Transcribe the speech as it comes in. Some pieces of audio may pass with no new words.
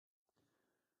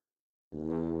And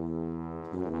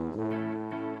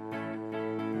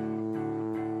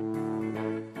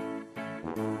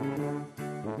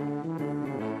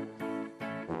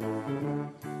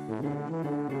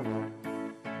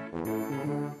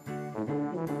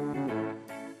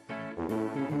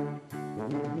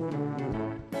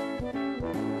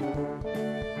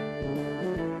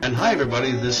hi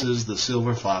everybody, this is the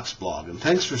Silver Fox blog, and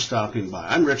thanks for stopping by.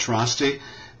 I'm Rich Roste,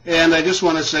 and I just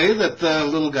want to say that the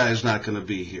little guy is not going to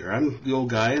be here. I'm the old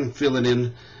guy and filling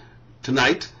in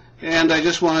tonight, and I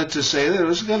just wanted to say that it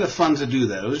was kind of fun to do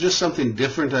that. It was just something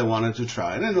different I wanted to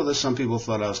try, and I know that some people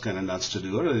thought I was kind of nuts to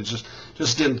do it, and it just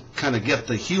didn't kind of get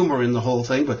the humor in the whole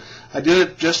thing, but I did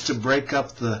it just to break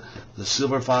up the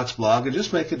Silver Fox blog and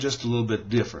just make it just a little bit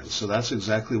different. So that's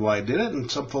exactly why I did it,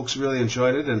 and some folks really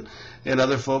enjoyed it, and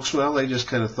other folks, well, they just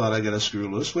kind of thought I got to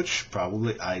screw loose, which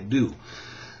probably I do.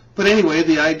 But anyway,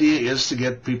 the idea is to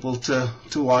get people to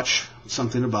watch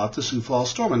something about the Sioux Falls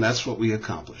Storm, and that's what we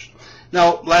accomplished.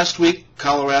 Now, last week,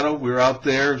 Colorado, we were out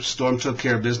there. Storm took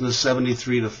care of business,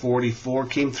 73-44,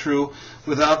 came through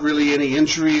without really any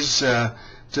injuries to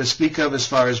speak of as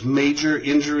far as major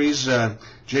injuries.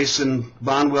 Jason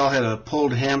Bonwell had a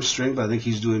pulled hamstring, but I think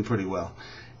he's doing pretty well.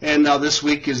 And now this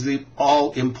week is the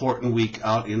all-important week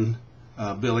out in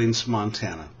Billings,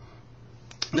 Montana.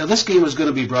 Now, this game is going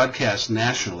to be broadcast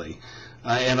nationally,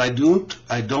 and I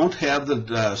don't have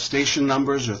the station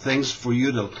numbers or things for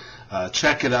you to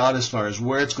check it out as far as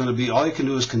where it's going to be. All you can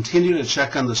do is continue to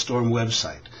check on the Storm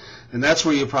website, and that's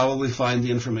where you'll probably find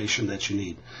the information that you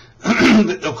need.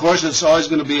 Of course, it's always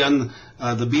going to be on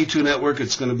the B2 network.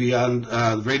 It's going to be on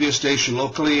the radio station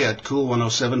locally at Cool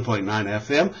 107.9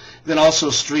 FM, then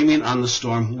also streaming on the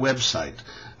Storm website.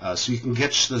 So you can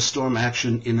catch the Storm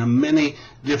action in many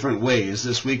different ways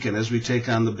this weekend as we take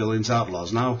on the Billings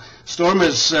Outlaws. Now, Storm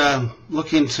is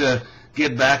looking to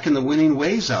get back in the winning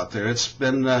ways out there. It's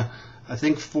been, I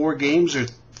think, 4 games or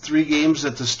 3 games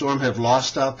that the Storm have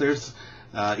lost out there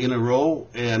in a row,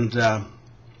 and I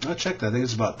checked. I think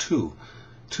it's about 2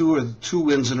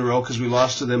 wins in a row because we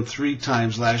lost to them 3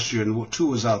 times last year, and 2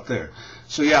 was out there.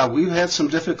 So yeah, we've had some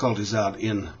difficulties out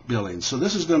in Billings. So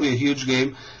this is going to be a huge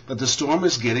game, but the Storm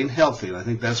is getting healthy, and I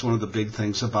think that's one of the big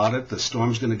things about it. The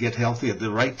Storm's going to get healthy at the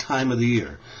right time of the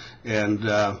year, and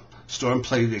Storm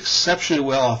played exceptionally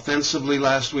well offensively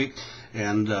last week,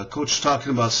 and Coach is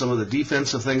talking about some of the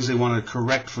defensive things they want to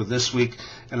correct for this week,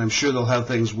 and I'm sure they'll have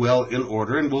things well in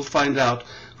order, and we'll find out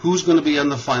who's going to be on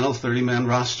the final 30-man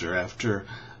roster after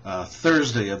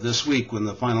Thursday of this week when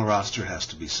the final roster has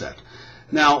to be set.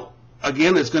 Now,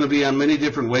 again, it's going to be on many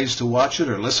different ways to watch it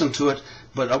or listen to it,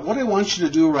 but what I want you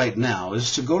to do right now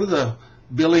is to go to the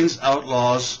Billings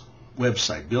Outlaws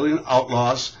website,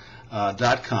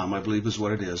 BillingOutlaws.com, I believe is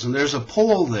what it is. And there's a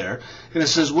poll there, and it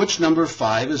says which number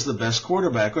 5 is the best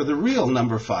quarterback or the real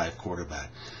number 5 quarterback.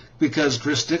 Because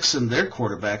Chris Dixon, their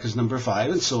quarterback, is number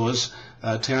 5, and so is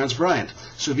Terrence Bryant.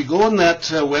 So if you go on that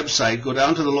website, go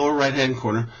down to the lower right-hand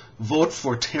corner, vote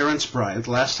for Terrence Bryant.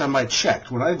 Last time I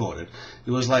checked, when I voted,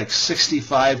 it was like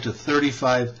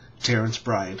 65-35 Terrence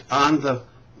Bryant on the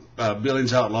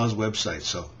Billings Outlaws website.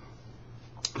 So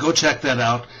go check that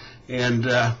out, and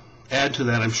add to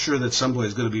that, I'm sure that somebody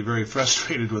is going to be very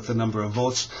frustrated with the number of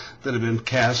votes that have been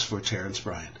cast for Terrence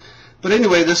Bryant. But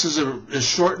anyway, this is a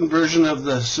shortened version of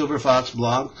the Silver Fox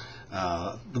blog.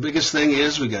 The biggest thing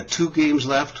is we got 2 games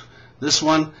left, this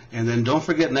one, and then don't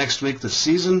forget next week the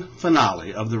season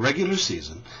finale of the regular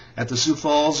season at the Sioux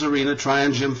Falls Arena,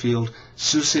 Tryon Gym Field.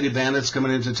 Sioux City Bandits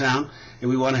coming into town,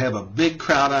 and we want to have a big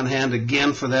crowd on hand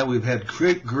again for that. We've had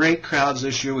great crowds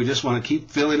this year. We just want to keep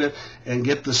filling it and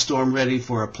get the Storm ready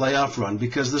for a playoff run,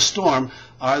 because the Storm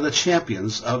are the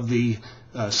champions of the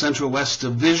Central West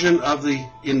Division of the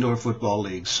Indoor Football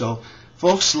League. So,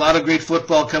 folks, a lot of great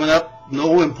football coming up.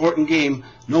 No more important game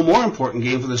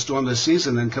for the Storm this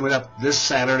season than coming up this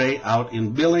Saturday out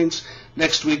in Billings.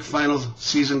 Next week, final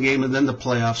season game, and then the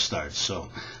playoffs start. So,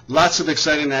 lots of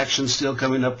exciting action still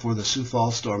coming up for the Sioux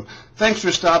Falls Storm. Thanks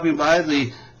for stopping by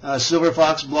the Silver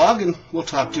Fox blog, and we'll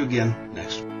talk to you again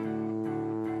next week.